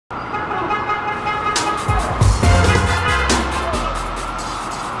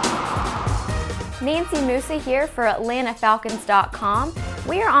Nancy Musa here for AtlantaFalcons.com.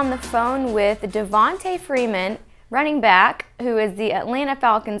 We are on the phone with Devonta Freeman, running back, who is the Atlanta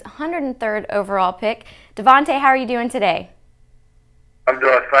Falcons' 103rd overall pick. Devonta, how are you doing today? I'm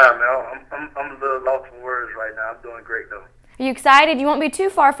doing fine, man. I'm a little lost for words right now. I'm doing great, though. Are you excited? You won't be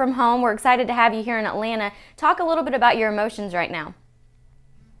too far from home. We're excited to have you here in Atlanta. Talk a little bit about your emotions right now.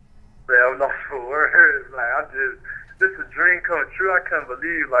 Man, I'm lost for words. This is a dream come true. I couldn't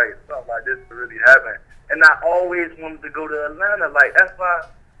believe, something like this really happened. And I always wanted to go to Atlanta. That's why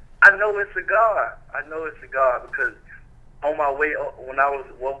I know it's a God. I know it's a God because on my way, when I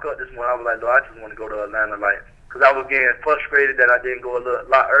woke up this morning, I was like, Lord, I just want to go to Atlanta, because I was getting frustrated that I didn't go a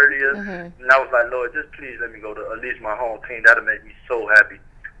lot earlier. And I was like, Lord, just please let me go to at least my home team. That'll make me so happy.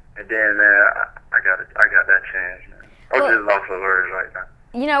 And then, man, I got that chance, man. I'm just lost for words right now.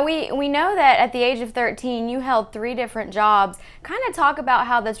 You know, we know that at the age of 13, you held 3 different jobs. Kind of talk about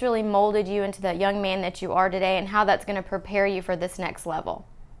how that's really molded you into the young man that you are today and how that's going to prepare you for this next level.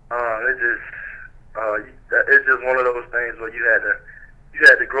 It's just one of those things where you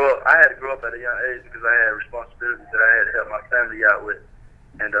had to grow up. I had to grow up at a young age because I had responsibilities that I had to help my family out with,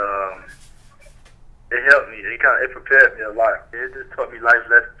 and it helped me. It prepared me a lot. It just taught me life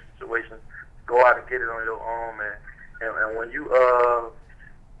lesson situations. Go out and get it on your own, man. And when you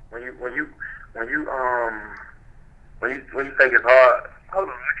think it's hard.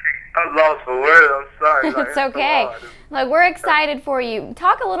 I'm lost for words. I'm sorry. It's okay. Look, we're excited for you.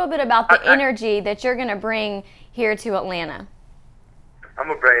 Talk a little bit about the energy that you're going to bring here to Atlanta. I'm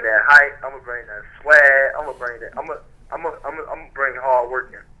gonna bring that hype. I'm gonna bring that swag. I'm gonna bring that. I'm gonna bring hard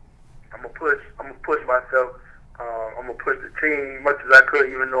working. I'm gonna push myself. I'm gonna push the team much as I could,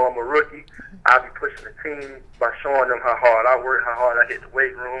 even though I'm a rookie. I'll be pushing the team by showing them how hard I work, how hard I hit the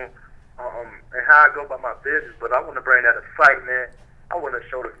weight room, and how I go about my business. But I want to bring that excitement. I want to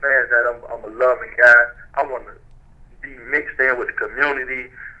show the fans that I'm a loving guy. I want to be mixed in with the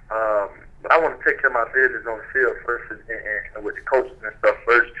community. But I want to take care of my business on the field first, and with the coaches and stuff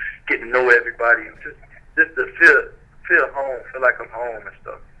first. Get to know everybody, just to feel home, feel like I'm home and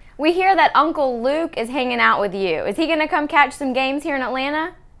stuff. We hear that Uncle Luke is hanging out with you. Is he going to come catch some games here in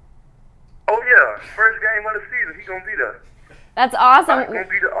Atlanta? Oh yeah, first game of the season, he's gonna be there. That's awesome. He's gonna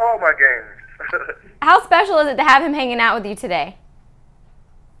be to all my games. How special is it to have him hanging out with you today?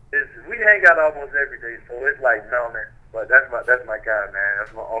 We hang out almost every day, so it's like, no, man. But that's my guy, man.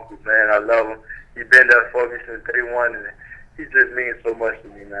 That's my uncle, man. I love him. He's been there for me since day one, and he just means so much to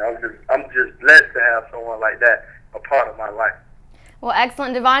me, man. I'm just blessed to have someone like that a part of my life. Well,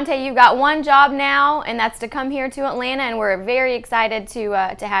 excellent, Devonta. You've got one job now, and that's to come here to Atlanta, and we're very excited to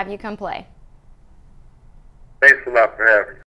have you come play. Thanks a lot for having me.